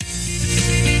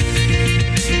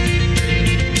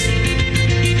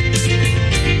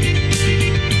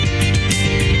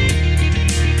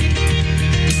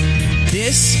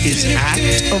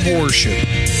of Worship,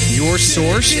 your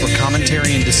source for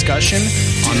commentary and discussion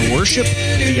on worship,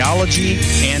 theology,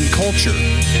 and culture.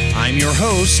 I'm your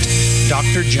host,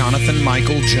 Dr. Jonathan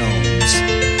Michael Jones.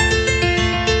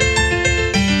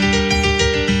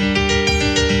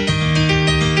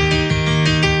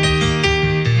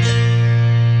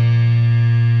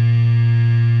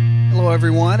 Hello,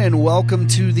 everyone, and welcome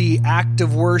to the Act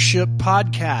of Worship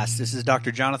podcast. This is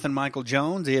Dr. Jonathan Michael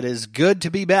Jones. It is good to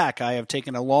be back. I have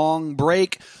taken a long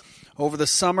break over the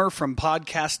summer from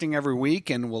podcasting every week,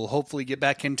 and we'll hopefully get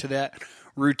back into that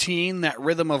routine, that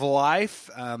rhythm of life.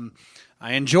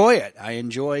 I enjoy it. I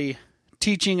enjoy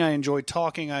teaching. I enjoy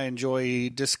talking. I enjoy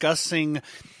discussing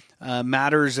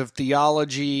matters of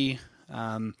theology,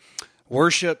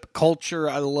 worship, culture.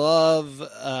 I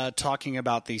love talking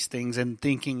about these things and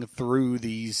thinking through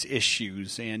these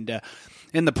issues. And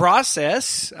in the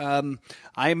process,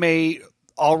 I may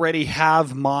already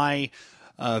have my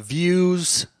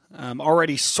views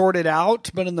already sorted out,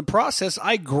 but in the process,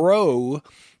 I grow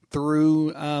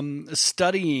through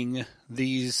studying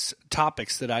these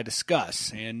topics that I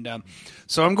discuss. And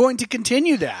so I'm going to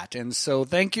continue that. And so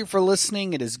thank you for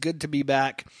listening. It is good to be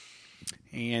back.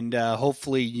 And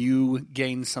hopefully you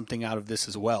gain something out of this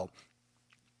as well.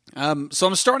 So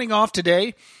I'm starting off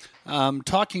today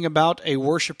talking about a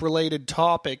worship-related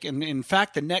topic. And in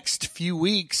fact, the next few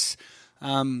weeks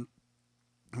will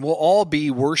all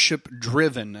be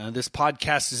worship-driven. This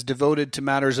podcast is devoted to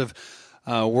matters of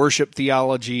worship,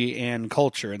 theology, and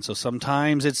culture. And so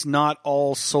sometimes it's not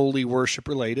all solely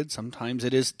worship-related. Sometimes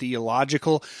it is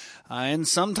theological, and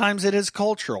sometimes it is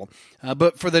cultural.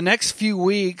 But for the next few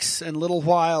weeks and little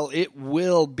while, it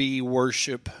will be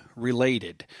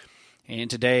worship-related. And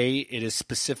today it is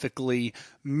specifically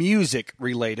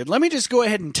music-related. Let me just go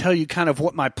ahead and tell you kind of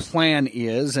what my plan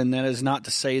is, and that is not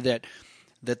to say that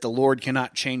the Lord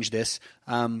cannot change this.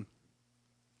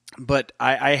 But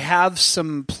I have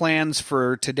some plans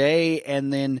for today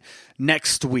and then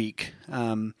next week,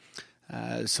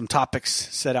 some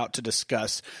topics set out to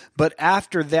discuss. But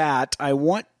after that, I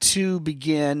want to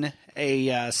begin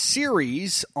a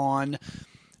series on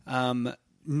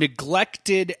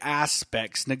neglected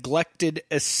aspects, neglected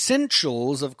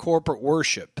essentials of corporate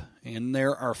worship. And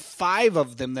there are 5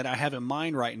 of them that I have in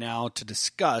mind right now to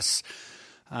discuss.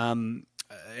 And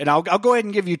I'll go ahead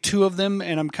and give you 2 of them,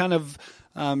 and I'm kind of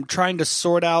trying to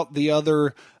sort out the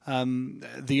other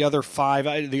 5, the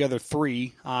other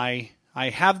 3. I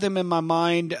have them in my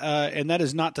mind, and that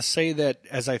is not to say that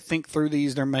as I think through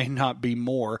these, there may not be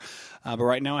more. But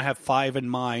right now I have 5 in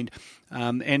mind.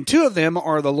 And 2 of them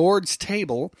are the Lord's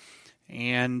Table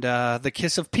and the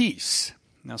Kiss of Peace.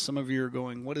 Now, some of you are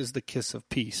going, what is the Kiss of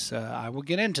Peace? I will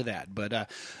get into that, but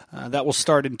that will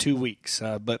start in 2 weeks.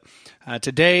 But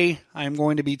today, I'm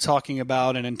going to be talking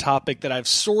about a topic that I've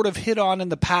sort of hit on in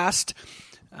the past,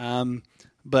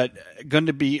 but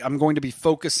I'm going to be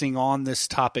focusing on this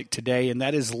topic today, and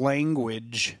that is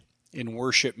language in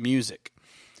worship music.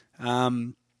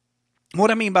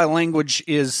 What I mean by language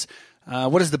is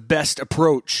what is the best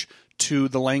approach to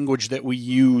the language that we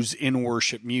use in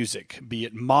worship music, be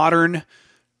it modern,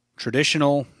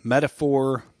 traditional,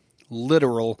 metaphor,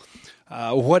 literal,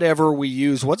 whatever we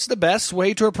use. What's the best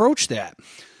way to approach that?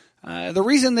 The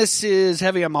reason this is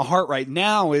heavy on my heart right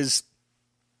now is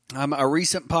a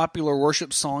recent popular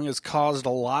worship song has caused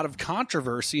a lot of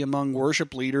controversy among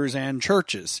worship leaders and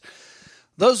churches.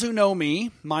 Those who know me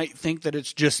might think that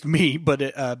it's just me,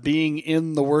 but being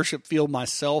in the worship field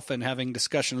myself and having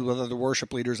discussions with other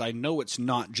worship leaders, I know it's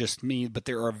not just me, but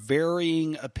there are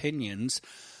varying opinions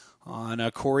on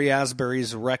Corey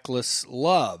Asbury's Reckless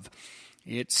Love.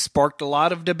 It sparked a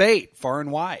lot of debate far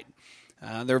and wide.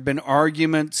 There have been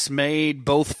arguments made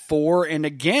both for and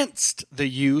against the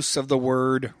use of the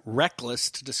word reckless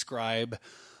to describe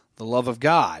the love of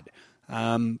God.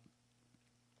 I've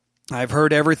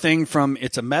heard everything from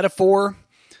it's a metaphor.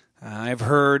 I've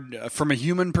heard from a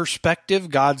human perspective,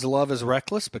 God's love is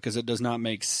reckless because it does not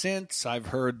make sense. I've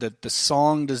heard that the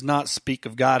song does not speak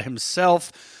of God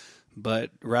himself, but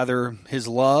rather his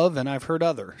love, and I've heard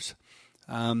others.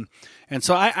 And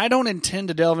so I don't intend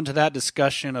to delve into that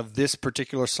discussion of this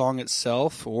particular song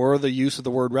itself or the use of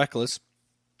the word reckless.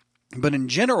 But in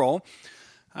general,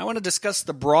 I want to discuss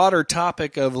the broader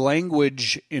topic of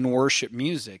language in worship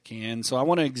music. And so I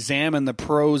want to examine the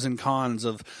pros and cons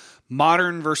of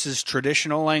modern versus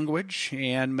traditional language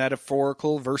and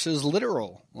metaphorical versus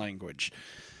literal language.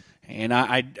 And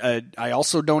I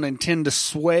also don't intend to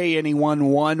sway anyone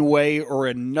one way or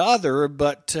another,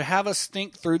 but to have us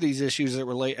think through these issues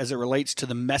as it relates to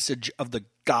the message of the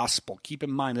gospel. Keep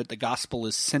in mind that the gospel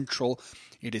is central.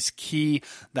 It is key.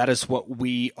 That is what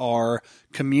we are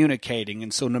communicating.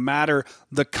 And so no matter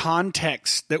the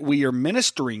context that we are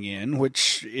ministering in,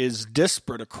 which is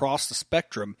disparate across the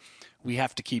spectrum, we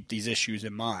have to keep these issues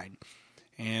in mind.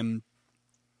 And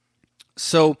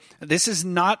so this is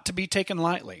not to be taken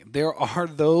lightly. There are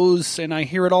those, and I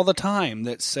hear it all the time,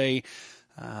 that say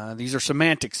these are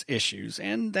semantics issues,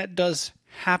 and that does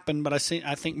happen, but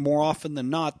I think more often than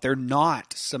not, they're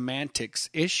not semantics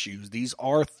issues. These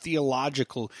are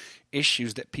theological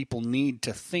issues that people need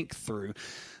to think through.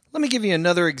 Let me give you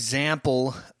another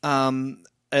example.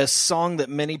 A song that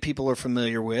many people are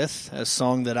familiar with, a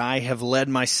song that I have led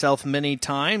myself many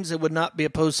times, and would not be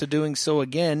opposed to doing so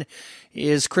again,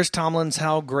 is Chris Tomlin's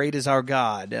How Great Is Our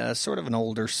God. Sort of an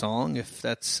older song, if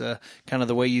that's kind of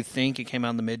the way you think. It came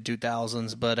out in the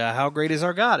mid-2000s, but How Great Is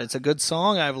Our God. It's a good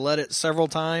song. I've led it several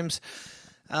times.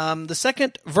 The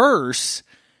second verse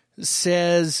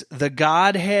says, the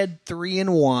Godhead 3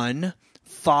 in 1,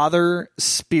 Father,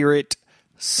 Spirit,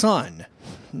 Son.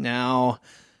 Now,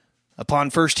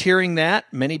 upon first hearing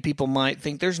that, many people might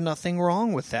think there's nothing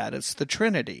wrong with that. It's the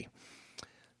Trinity.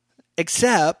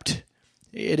 Except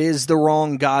it is the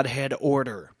wrong Godhead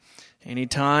order.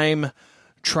 Anytime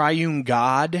triune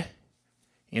God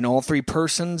in all three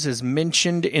persons is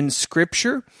mentioned in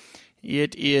Scripture,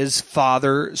 it is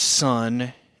Father,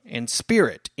 Son, and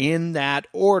Spirit in that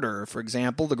order. For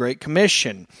example, the Great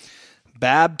Commission.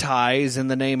 Baptize in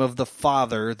the name of the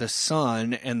Father, the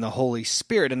Son, and the Holy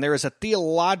Spirit. And there is a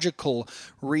theological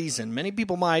reason. Many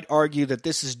people might argue that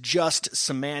this is just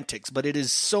semantics, but it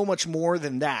is so much more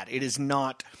than that. It is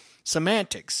not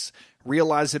semantics.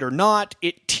 Realize it or not,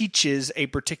 it teaches a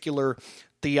particular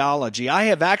theology. I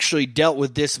have actually dealt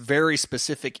with this very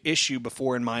specific issue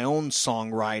before in my own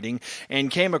songwriting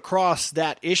and came across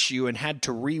that issue and had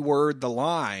to reword the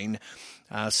line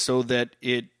so that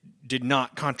it did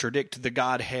not contradict the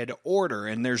Godhead order.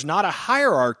 And there's not a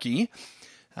hierarchy.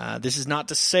 This is not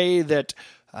to say that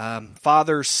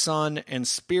Father, Son, and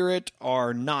Spirit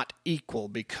are not equal,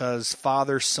 because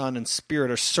Father, Son, and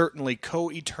Spirit are certainly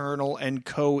co-eternal and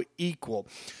co-equal.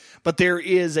 But there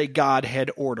is a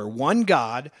Godhead order. One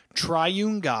God,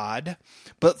 triune God,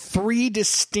 but three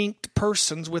distinct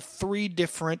persons with three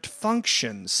different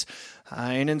functions.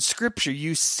 And in Scripture,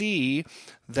 you see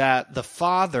that the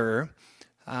Father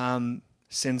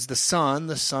sends the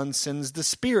Son sends the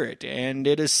Spirit. And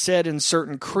it is said in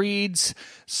certain creeds,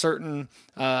 certain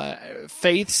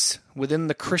faiths within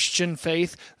the Christian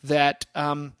faith, that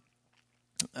the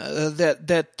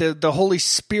Holy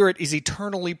Spirit is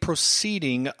eternally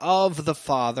proceeding of the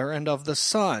Father and of the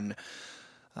Son,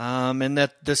 and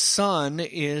that the Son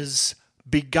is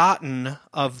begotten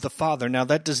of the Father. Now,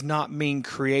 that does not mean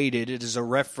created. It is a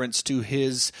reference to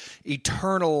his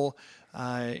eternal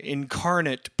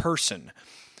incarnate person.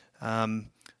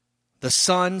 The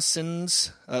Son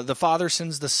sends, the Father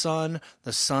sends the Son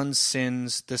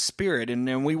sends the Spirit.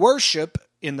 And we worship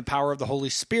in the power of the Holy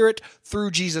Spirit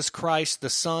through Jesus Christ, the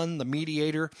Son, the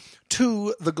mediator,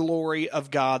 to the glory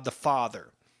of God the Father.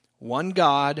 One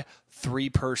God, three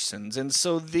persons. And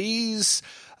so this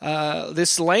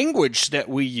language that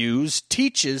we use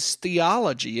teaches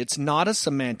theology. It's not a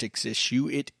semantics issue.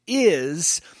 It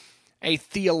is a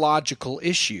theological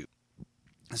issue.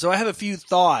 So I have a few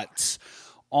thoughts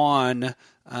on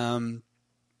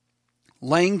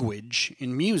language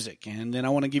in music, and then I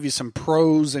want to give you some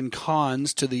pros and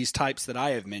cons to these types that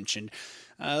I have mentioned.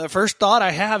 The first thought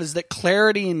I have is that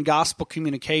clarity in gospel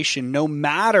communication, no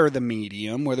matter the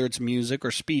medium, whether it's music or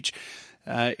speech,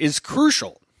 is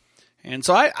crucial. And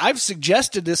so I've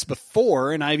suggested this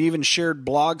before, and I've even shared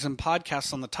blogs and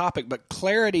podcasts on the topic, but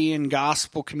clarity in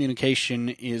gospel communication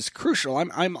is crucial.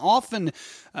 I'm often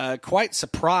quite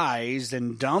surprised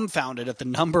and dumbfounded at the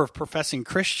number of professing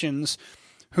Christians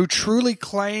who truly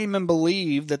claim and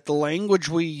believe that the language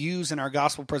we use in our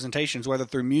gospel presentations, whether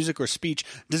through music or speech,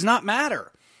 does not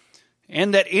matter,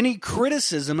 and that any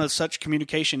criticism of such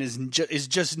communication is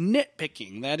just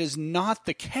nitpicking. That is not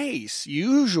the case.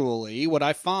 Usually what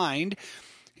I find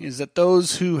is that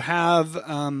those who have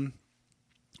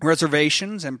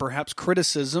reservations and perhaps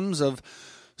criticisms of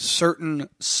certain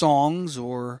songs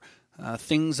or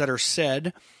things that are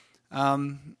said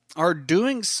are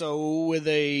doing so with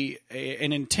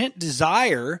an intent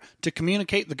desire to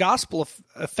communicate the gospel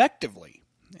effectively.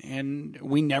 And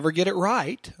we never get it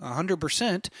right,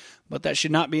 100%, but that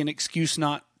should not be an excuse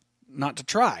not not to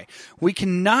try. We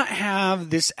cannot have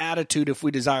this attitude if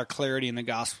we desire clarity in the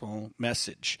gospel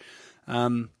message.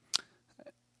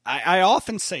 I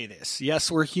often say this. Yes,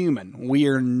 we're human. We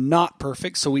are not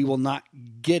perfect, so we will not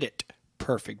get it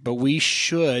perfect, but we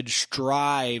should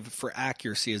strive for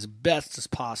accuracy as best as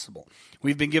possible.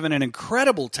 We've been given an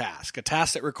incredible task, a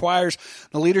task that requires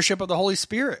the leadership of the Holy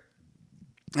Spirit.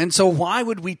 And so why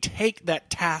would we take that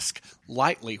task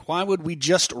lightly? Why would we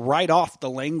just write off the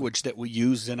language that we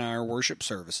use in our worship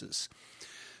services?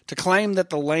 To claim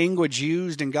that the language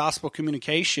used in gospel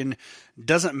communication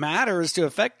doesn't matter is to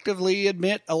effectively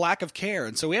admit a lack of care.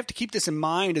 And so we have to keep this in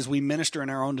mind as we minister in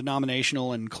our own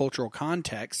denominational and cultural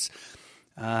contexts,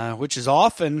 which is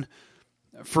often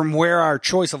from where our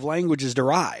choice of language is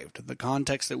derived, the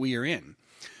context that we are in.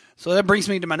 So that brings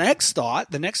me to my next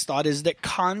thought. The next thought is that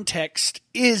context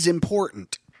is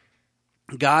important.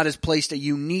 God has placed a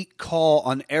unique call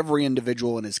on every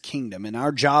individual in his kingdom, and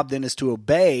our job then is to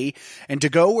obey and to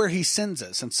go where he sends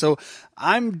us. And so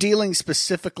I'm dealing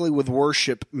specifically with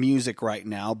worship music right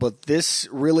now, but this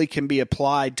really can be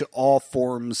applied to all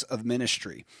forms of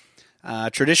ministry.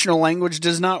 Traditional language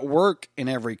does not work in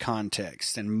every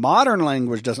context, and modern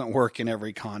language doesn't work in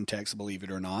every context, believe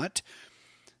it or not.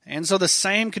 And so the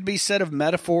same could be said of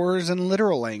metaphors and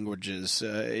literal languages.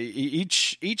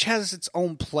 Each has its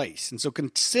own place. And so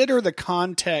consider the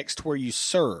context where you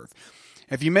serve.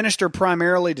 If you minister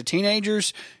primarily to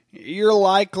teenagers, you're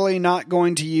likely not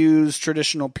going to use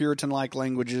traditional Puritan-like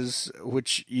languages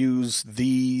which use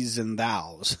these and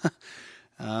thous.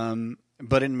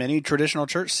 But in many traditional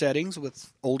church settings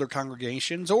with older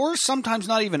congregations, or sometimes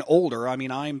not even older, I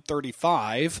mean, I'm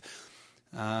 35,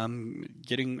 I'm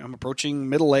approaching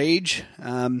middle age,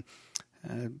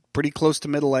 pretty close to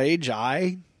middle age.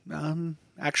 I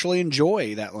actually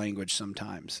enjoy that language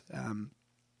sometimes.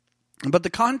 But the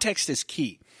context is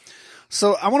key.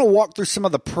 So I want to walk through some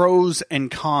of the pros and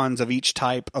cons of each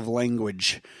type of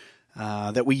language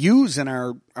that we use in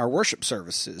our worship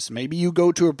services. Maybe you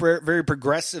go to a very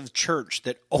progressive church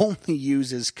that only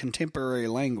uses contemporary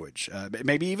language.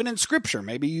 Maybe even in Scripture.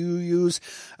 Maybe you use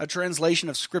a translation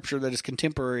of Scripture that is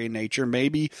contemporary in nature.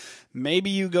 Maybe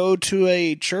you go to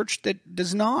a church that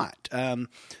does not.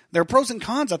 There are pros and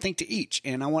cons, I think, to each,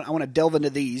 and I want to delve into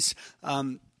these.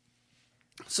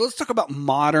 So let's talk about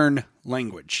modern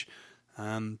language.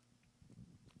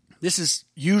 This is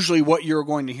usually what you're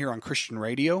going to hear on Christian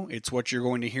radio. It's what you're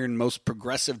going to hear in most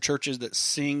progressive churches that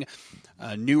sing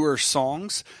newer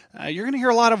songs. You're going to hear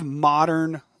a lot of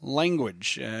modern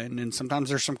language, and sometimes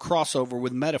there's some crossover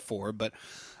with metaphor. But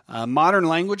modern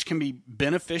language can be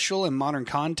beneficial in modern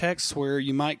contexts where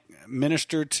you might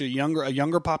minister to a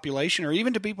younger population, or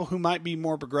even to people who might be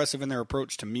more progressive in their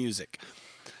approach to music.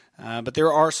 But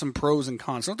there are some pros and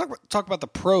cons. So I'll talk about the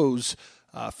pros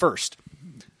first.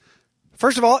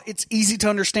 First of all, it's easy to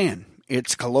understand.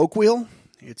 It's colloquial.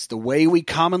 It's the way we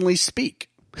commonly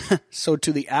speak. So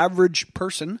to the average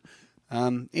person,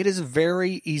 it is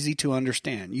very easy to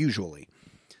understand, usually.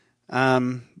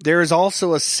 There is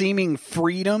also a seeming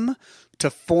freedom to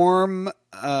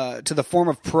the form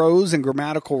of prose and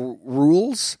grammatical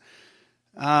rules.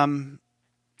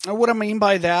 What I mean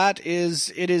by that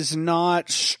is it is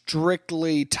not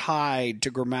strictly tied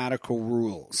to grammatical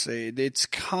rules. It's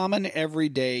common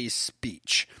everyday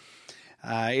speech.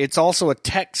 It's also a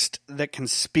text that can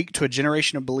speak to a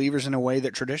generation of believers in a way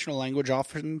that traditional language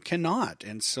often cannot.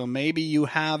 And so maybe you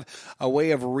have a way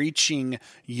of reaching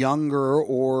younger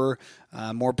or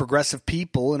more progressive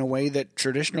people in a way that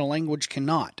traditional language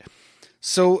cannot.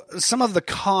 So some of the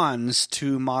cons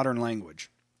to modern language.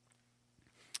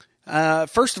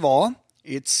 First of all,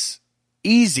 it's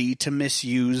easy to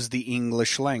misuse the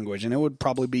English language, and it would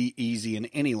probably be easy in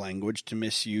any language to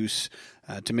misuse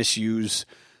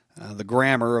the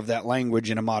grammar of that language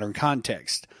in a modern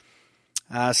context.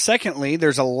 Secondly,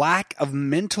 there's a lack of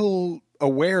mental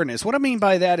awareness. What I mean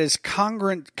by that is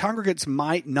congregants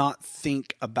might not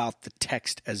think about the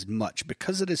text as much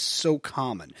because it is so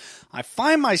common. I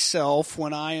find myself,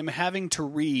 when I am having to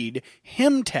read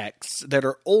hymn texts that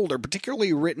are older,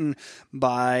 particularly written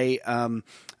by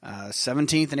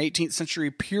 17th and 18th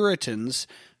century Puritans,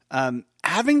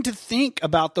 having to think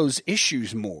about those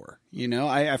issues more. You know,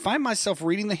 I find myself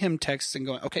reading the hymn texts and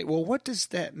going, okay, well, what does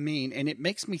that mean? And it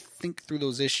makes me think through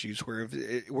those issues.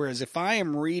 Whereas if I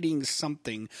am reading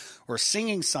something or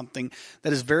singing something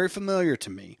that is very familiar to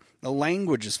me, the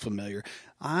language is familiar,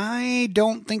 I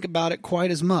don't think about it quite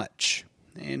as much,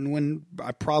 and when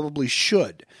I probably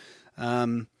should.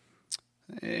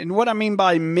 And what I mean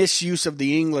by misuse of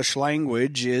the English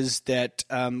language is that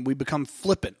we become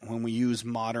flippant when we use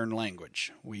modern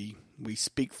language. We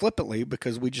speak flippantly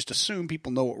because we just assume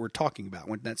people know what we're talking about,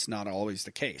 when that's not always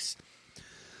the case.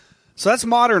 So that's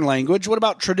modern language. What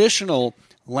about traditional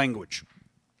language?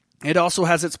 It also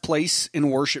has its place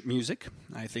in worship music.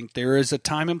 I think there is a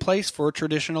time and place for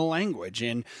traditional language.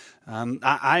 And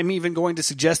I'm even going to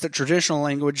suggest that traditional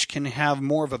language can have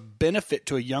more of a benefit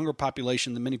to a younger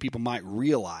population than many people might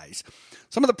realize.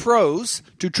 Some of the pros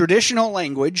to traditional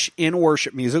language in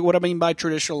worship music, what I mean by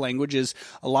traditional language is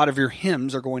a lot of your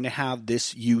hymns are going to have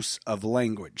this use of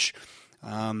language.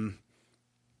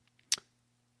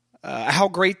 How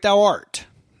great thou art,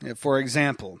 for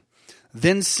example.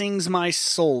 Then sings my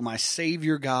soul, my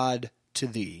Savior God, to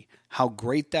thee. How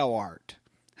great thou art.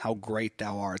 How great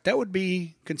thou art. That would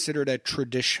be considered a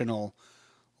traditional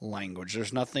language.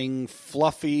 There's nothing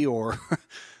fluffy or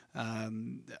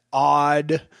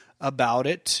odd about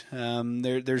it.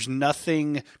 There's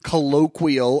nothing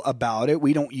colloquial about it.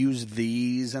 We don't use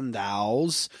these and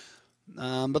thous.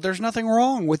 But there's nothing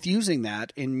wrong with using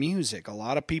that in music. A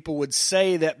lot of people would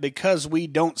say that because we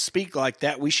don't speak like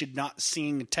that, we should not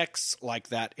sing texts like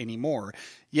that anymore.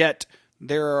 Yet,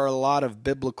 there are a lot of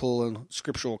biblical and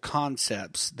scriptural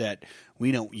concepts that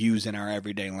we don't use in our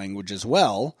everyday language as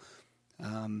well.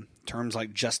 Terms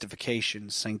like justification,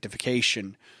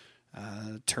 sanctification,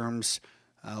 terms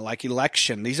like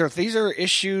election. These are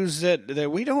issues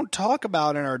that we don't talk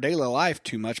about in our daily life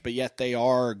too much, but yet they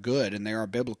are good and they are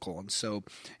biblical. And so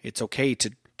it's okay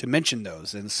to mention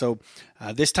those. And so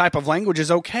this type of language is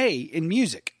okay in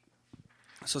music.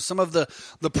 So some of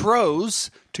the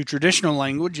pros to traditional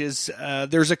language is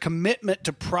there's a commitment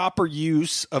to proper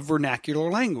use of vernacular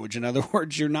language. In other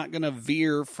words, you're not going to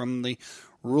veer from the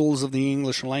rules of the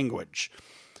English language.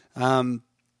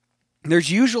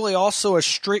 There's usually also a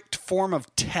strict form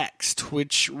of text,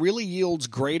 which really yields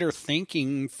greater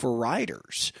thinking for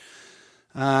writers.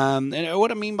 And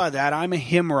what I mean by that, I'm a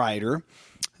hymn writer.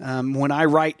 When I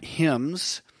write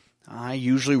hymns, I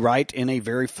usually write in a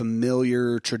very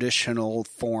familiar traditional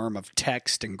form of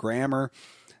text and grammar.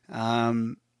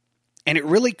 And it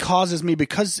really causes me,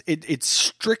 because it's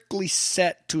strictly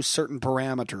set to certain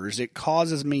parameters, it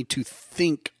causes me to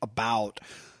think about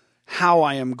how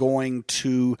I am going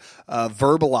to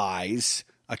verbalize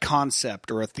a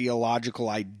concept or a theological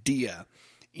idea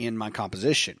in my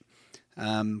composition.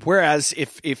 Whereas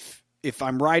if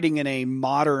I'm writing in a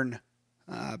modern,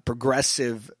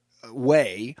 progressive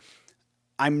way,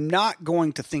 I'm not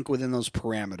going to think within those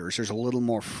parameters. There's a little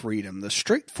more freedom. The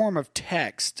strict form of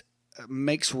text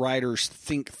makes writers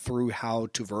think through how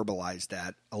to verbalize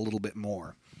that a little bit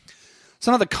more.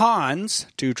 Some of the cons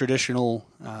to traditional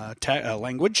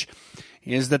language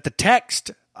is that the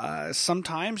text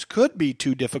sometimes could be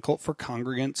too difficult for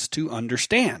congregants to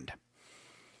understand.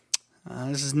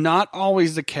 This is not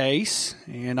always the case,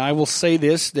 and I will say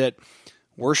this, that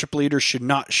worship leaders should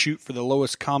not shoot for the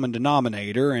lowest common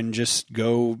denominator and just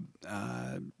go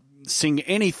sing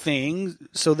anything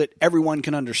so that everyone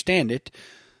can understand it.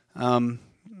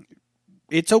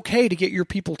 It's okay to get your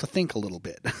people to think a little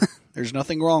bit. There's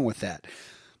nothing wrong with that.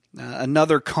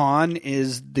 Another con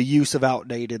is the use of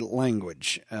outdated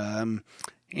language.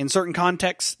 In certain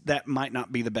contexts, that might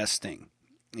not be the best thing.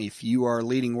 If you are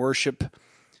leading worship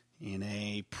in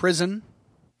a prison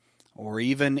or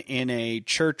even in a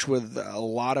church with a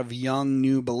lot of young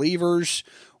new believers,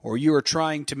 or you are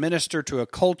trying to minister to a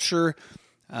culture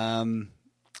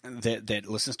that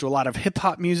listens to a lot of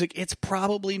hip-hop music, it's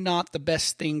probably not the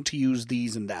best thing to use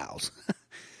these and thous.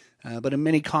 But in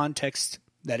many contexts,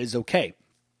 that is okay.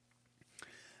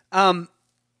 I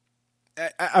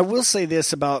will say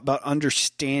this about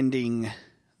understanding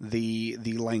the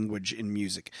language in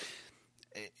music.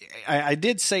 I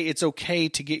did say it's okay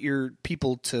to get your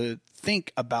people to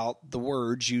think about the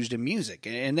words used in music,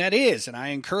 and that is, and I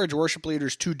encourage worship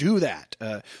leaders to do that.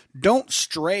 Don't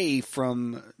stray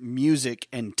from music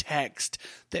and text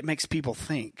that makes people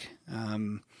think.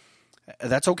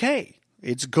 That's okay.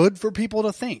 It's good for people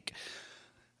to think.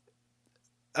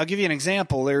 I'll give you an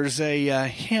example. There's a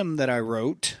hymn that I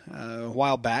wrote a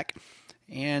while back,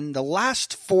 and the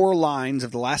last 4 lines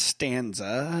of the last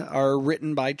stanza are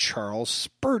written by Charles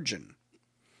Spurgeon.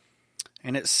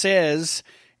 And it says,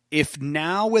 "If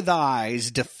now with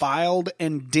eyes defiled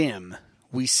and dim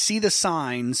we see the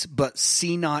signs but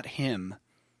see not him,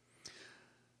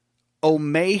 O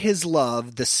may his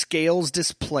love the scales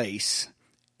displace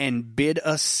and bid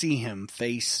us see him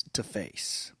face to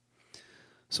face."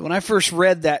 So when I first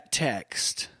read that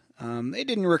text, it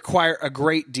didn't require a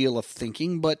great deal of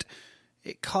thinking, but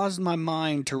it caused my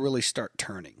mind to really start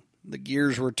turning. the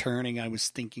gears were turning. I was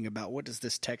thinking about, what does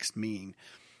this text mean?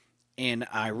 And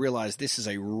I realized this is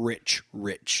a rich,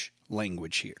 rich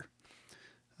language here.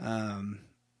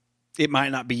 It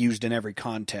might not be used in every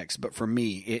context, but for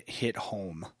me, it hit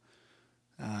home.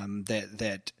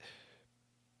 That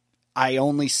I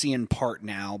only see in part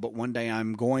now, but one day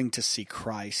I'm going to see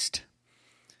Christ.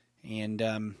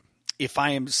 And if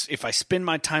I spend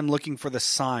my time looking for the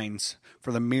signs,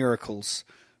 for the miracles,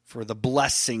 for the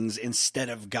blessings instead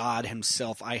of God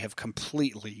himself, I have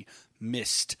completely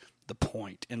missed the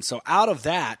point. And so out of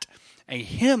that, a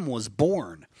hymn was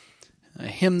born, a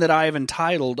hymn that I have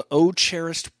entitled, O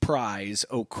Cherished Prize,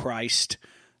 O Christ,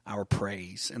 Our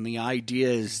Praise. And the idea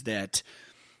is that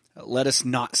let us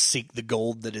not seek the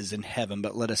gold that is in heaven,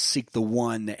 but let us seek the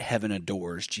one that heaven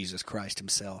adores, Jesus Christ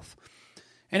himself.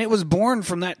 And it was born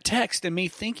from that text and me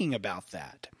thinking about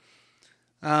that.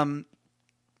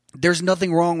 There's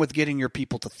nothing wrong with getting your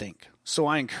people to think, so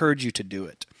I encourage you to do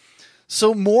it.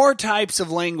 So more types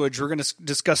of language. We're going to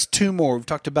discuss two more. We've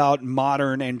talked about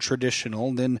modern and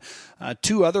traditional. Then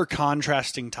two other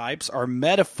contrasting types are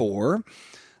metaphor,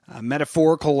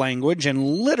 metaphorical language, and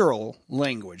literal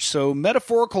language. So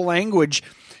metaphorical language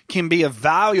can be a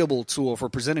valuable tool for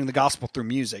presenting the gospel through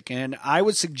music. And I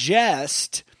would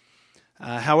suggest,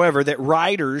 however, that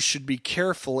writers should be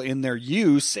careful in their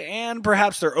use and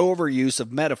perhaps their overuse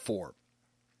of metaphor.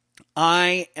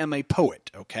 I am a poet,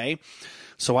 okay?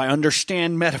 So I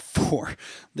understand metaphor.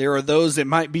 There are those that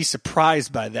might be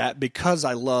surprised by that because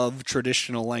I love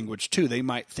traditional language too. They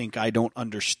might think I don't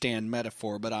understand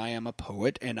metaphor, but I am a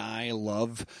poet and I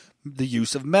love the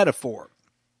use of metaphor.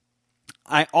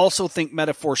 I also think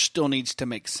metaphor still needs to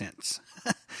make sense.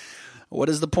 What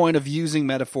is the point of using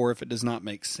metaphor if it does not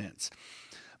make sense?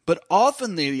 But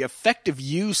often the effective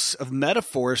use of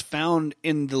metaphor is found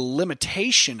in the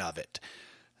limitation of it.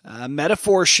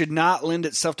 Metaphor should not lend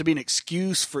itself to be an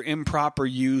excuse for improper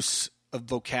use of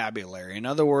vocabulary. In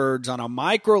other words, on a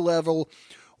micro level,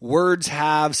 words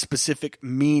have specific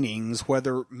meanings,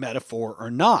 whether metaphor or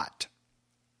not.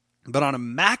 But on a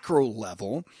macro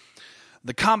level,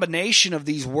 the combination of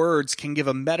these words can give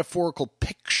a metaphorical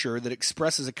picture that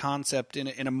expresses a concept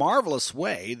in a marvelous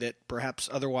way that perhaps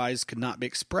otherwise could not be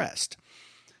expressed.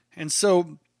 And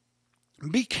so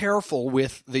be careful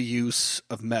with the use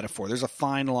of metaphor. There's a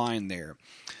fine line there.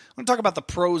 I'm going to talk about the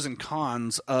pros and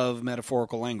cons of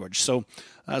metaphorical language. So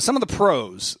some of the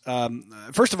pros.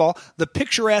 First of all, the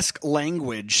picturesque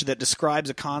language that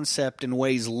describes a concept in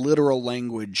ways literal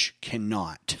language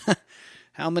cannot.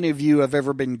 How many of you have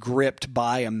ever been gripped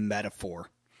by a metaphor,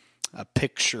 a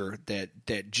picture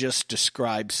that just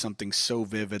describes something so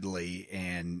vividly,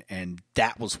 and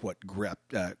that was what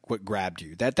grabbed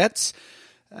you? That's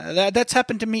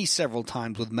happened to me several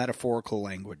times with metaphorical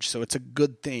language, so it's a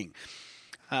good thing.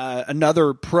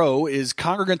 Another pro is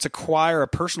congregants acquire a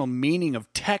personal meaning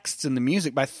of texts in the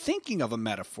music by thinking of a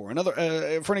metaphor.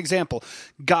 For an example,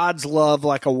 God's love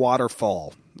like a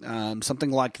waterfall,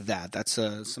 something like that. That's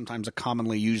sometimes a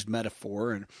commonly used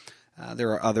metaphor, and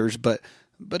there are others, but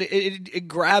it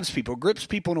grabs people, grips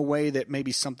people in a way that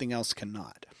maybe something else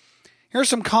cannot. Here are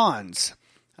some cons.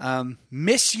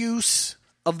 Misuse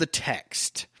of the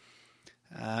text.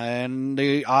 And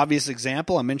the obvious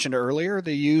example I mentioned earlier,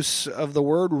 the use of the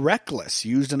word reckless,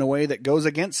 used in a way that goes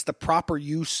against the proper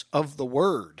use of the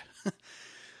word.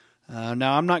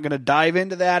 Now, I'm not going to dive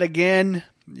into that again.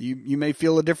 You may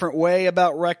feel a different way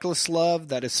about reckless love.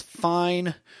 That is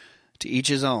fine. To each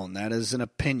his own. That is an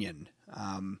opinion.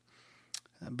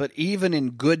 But even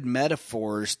in good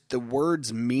metaphors, the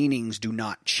word's meanings do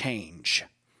not change.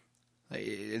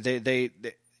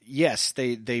 Yes,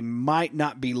 they might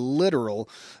not be literal,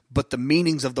 but the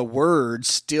meanings of the words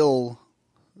still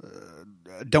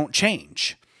don't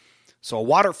change. So a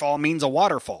waterfall means a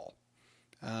waterfall.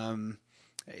 The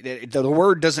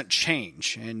word doesn't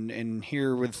change. And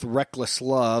here with reckless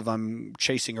love, I'm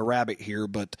chasing a rabbit here,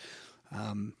 but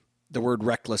the word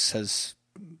reckless has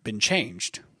been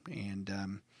changed.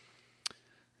 And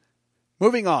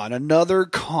moving on, another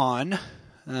con.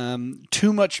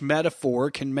 Too much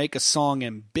metaphor can make a song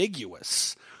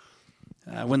ambiguous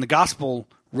when the gospel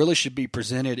really should be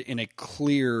presented in a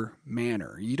clear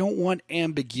manner. You don't want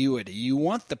ambiguity. You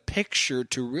want the picture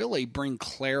to really bring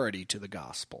clarity to the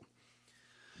gospel.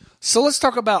 So let's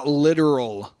talk about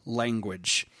literal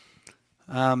language.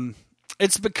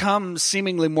 It's become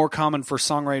seemingly more common for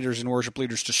songwriters and worship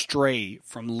leaders to stray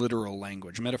from literal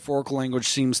language. Metaphorical language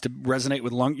seems to resonate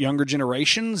with younger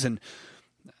generations, and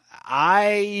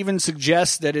I even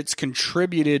suggest that it's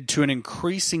contributed to an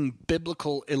increasing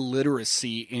biblical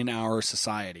illiteracy in our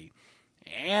society,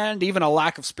 and even a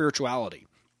lack of spirituality.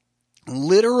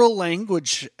 literal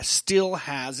language still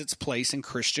has its place in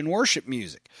Christian worship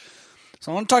music.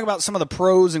 So I want to talk about some of the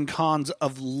pros and cons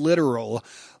of literal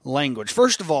language.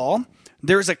 First of all,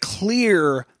 there's a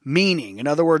clear meaning. In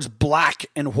other words, black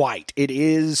and white. It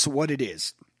is what it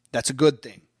is. That's a good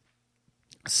thing.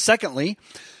 Secondly,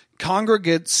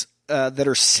 congregates that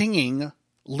are singing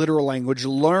literal language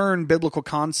learn biblical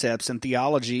concepts and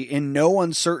theology in no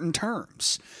uncertain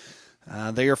terms.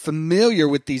 They are familiar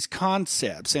with these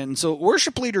concepts. And so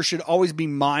worship leaders should always be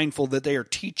mindful that they are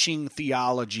teaching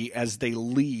theology as they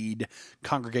lead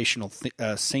congregational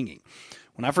singing.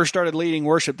 When I first started leading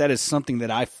worship, that is something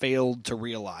that I failed to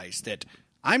realize, that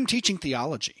I'm teaching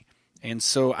theology. And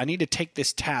so I need to take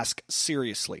this task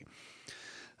seriously.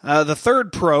 The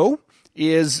third pro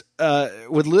is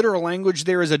with literal language,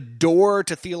 there is a door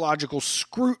to theological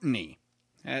scrutiny.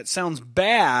 It sounds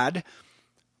bad,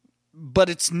 but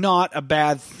it's not a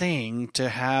bad thing to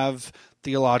have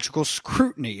theological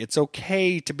scrutiny. It's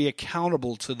okay to be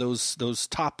accountable to those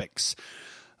topics.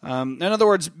 In other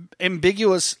words,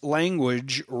 ambiguous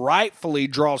language rightfully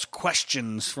draws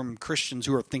questions from Christians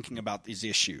who are thinking about these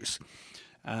issues.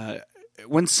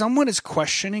 When someone is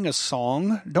questioning a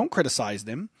song, don't criticize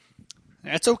them.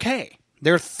 That's okay.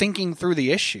 They're thinking through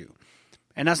the issue.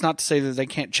 And that's not to say that they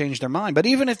can't change their mind. But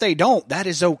even if they don't, that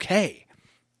is okay.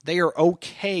 They are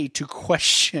okay to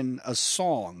question a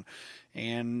song,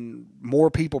 and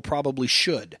more people probably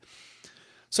should.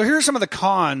 So here are some of the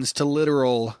cons to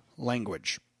literal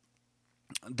language.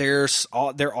 There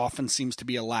often seems to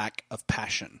be a lack of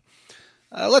passion.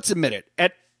 Let's admit it.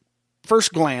 At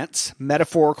first glance,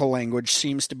 metaphorical language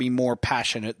seems to be more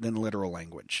passionate than literal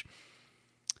language.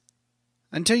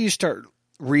 Until you start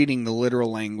reading the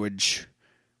literal language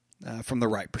from the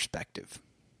right perspective.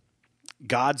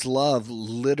 God's love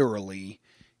literally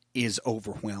is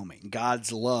overwhelming.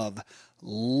 God's love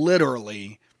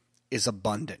literally is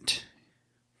abundant.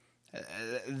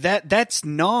 That's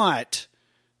not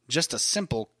just a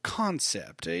simple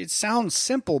concept. It sounds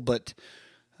simple, but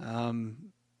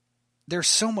there's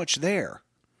so much there.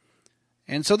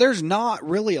 And so there's not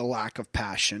really a lack of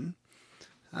passion,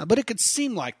 but it could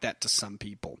seem like that to some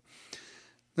people.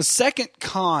 The second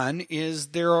con is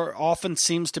there often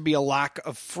seems to be a lack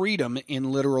of freedom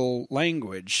in literal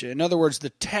language. In other words, the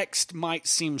text might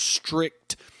seem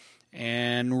strict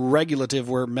and regulative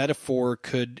where metaphor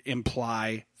could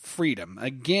imply freedom.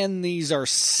 Again, these are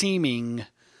seeming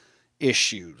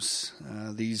issues.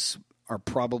 These are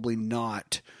probably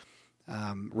not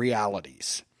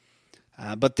realities.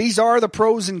 But these are the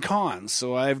pros and cons.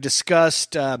 So I've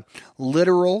discussed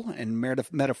literal and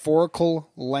metaphorical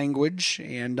language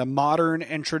and modern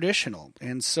and traditional.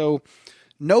 And so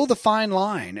know the fine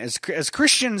line. As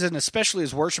Christians and especially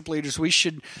as worship leaders, we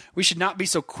should not be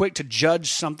so quick to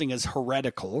judge something as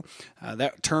heretical.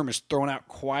 That term is thrown out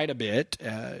quite a bit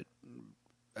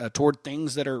toward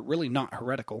things that are really not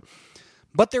heretical.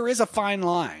 But there is a fine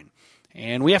line.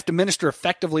 And we have to minister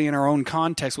effectively in our own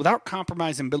context without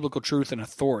compromising biblical truth and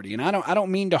authority. And I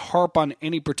don't mean to harp on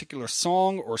any particular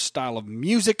song or style of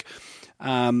music,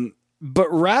 but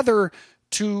rather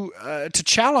to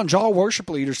challenge all worship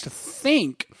leaders to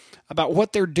think about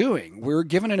what they're doing. We're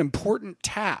given an important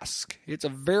task. It's a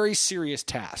very serious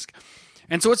task.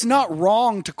 And so it's not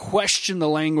wrong to question the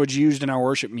language used in our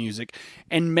worship music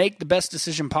and make the best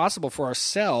decision possible for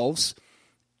ourselves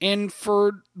and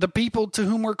for the people to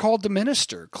whom we're called to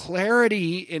minister.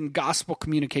 Clarity in gospel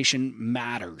communication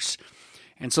matters.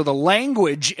 And so the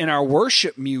language in our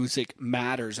worship music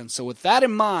matters. And so with that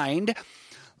in mind,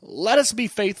 let us be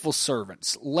faithful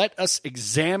servants. Let us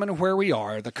examine where we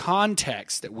are, the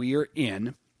context that we are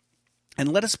in,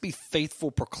 and let us be faithful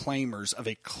proclaimers of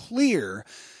a clear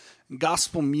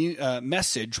gospel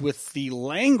message with the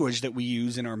language that we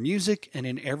use in our music and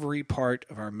in every part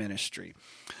of our ministry.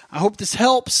 I hope this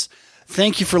helps.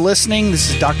 Thank you for listening. This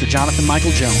is Dr. Jonathan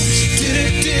Michael Jones.